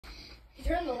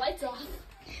Turn the lights off.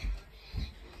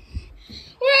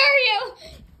 Where are you?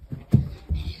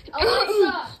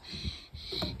 Alexa!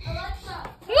 Alexa!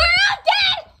 We're not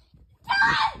dead!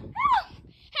 Dylan! Help!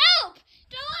 Help!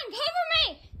 Dylan, cover me!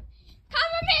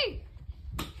 Cover me!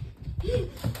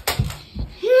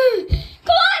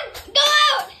 Come on! Go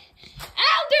out!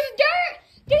 Ow! There's dirt!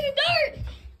 There's dirt!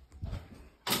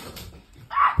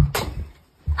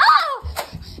 Oh!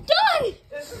 Dylan!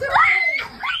 This is the That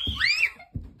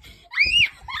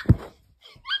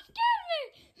scared me!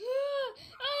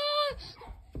 This is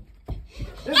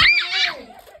the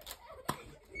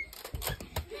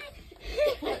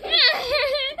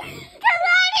Get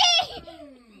ready!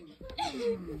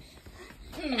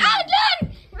 Out,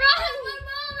 Dylan! Run!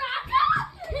 Go!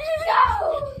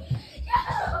 Go!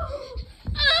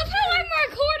 That's how I'm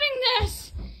recording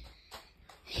this.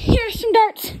 Here's some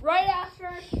darts. right after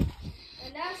a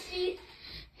nasty.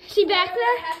 See back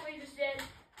there? Halfway just did.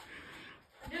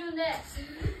 I'm doing this.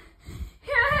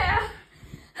 Yeah.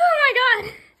 Oh my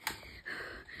god.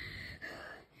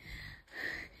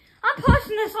 I'm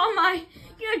posting this on my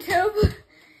YouTube.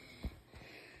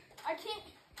 I can't.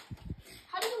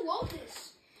 How do you load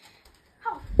this?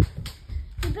 Oh.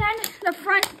 You bend the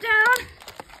front down.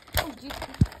 Oh, you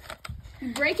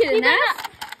break it in You bend half?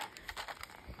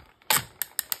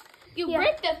 You Yeah.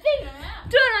 break the thing in half.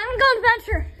 Dude, I'm gonna go on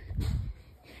adventure.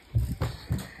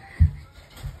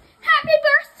 Happy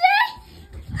birthday!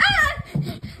 Ah!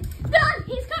 Done!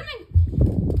 He's coming!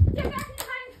 Get back in the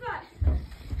hiding spot.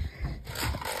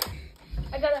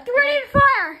 Get ready to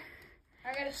fire! I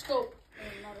got a scope.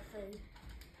 I'm not afraid.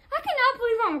 I cannot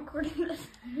believe I'm recording this.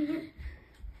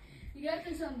 You got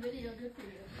this on video. Good for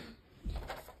you.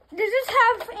 Does this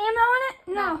have ammo in it?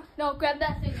 No. No, grab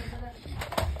that thing.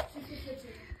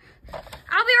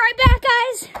 I'll be right back,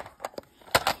 guys.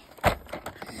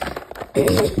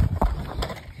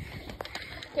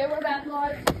 Okay, we're back,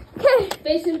 Lord. Okay.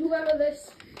 Facing whoever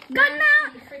this Gun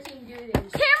mount. freaking dude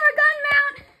is. Camera gun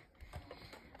mount.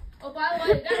 Oh, by the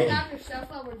way, you gotta knock yourself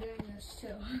while we're doing this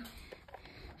too.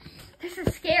 This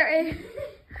is scary.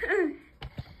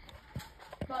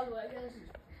 By the way, guys.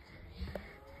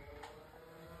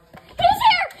 He's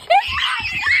here! He's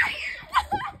here!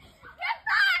 Get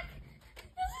back!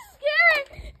 This is scary.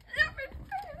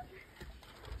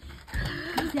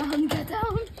 He's down, get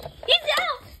down. He's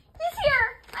down! He's here!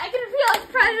 I can feel his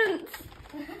presence.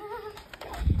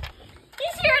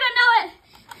 He's here to know it.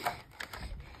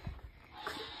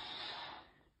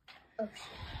 Oh,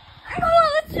 Come on,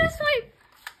 let's just wait.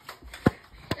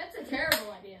 that's a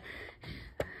terrible idea.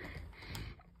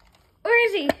 Where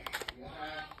is he?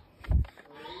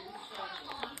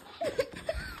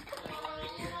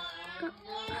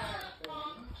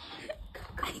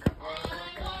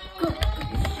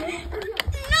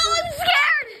 No, I'm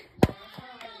scared.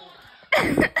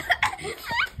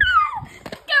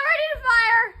 Get ready to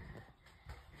fire.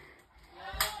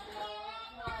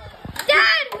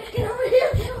 Dad!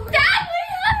 Dad,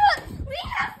 we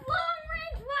have long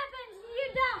range weapons. You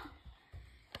don't.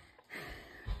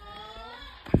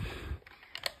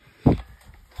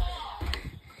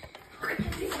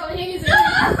 He's going easy.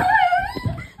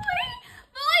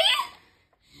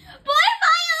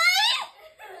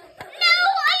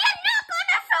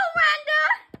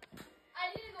 I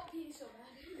need to go pee so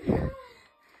bad.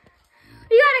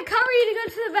 You gotta cover you to go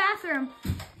to the bathroom.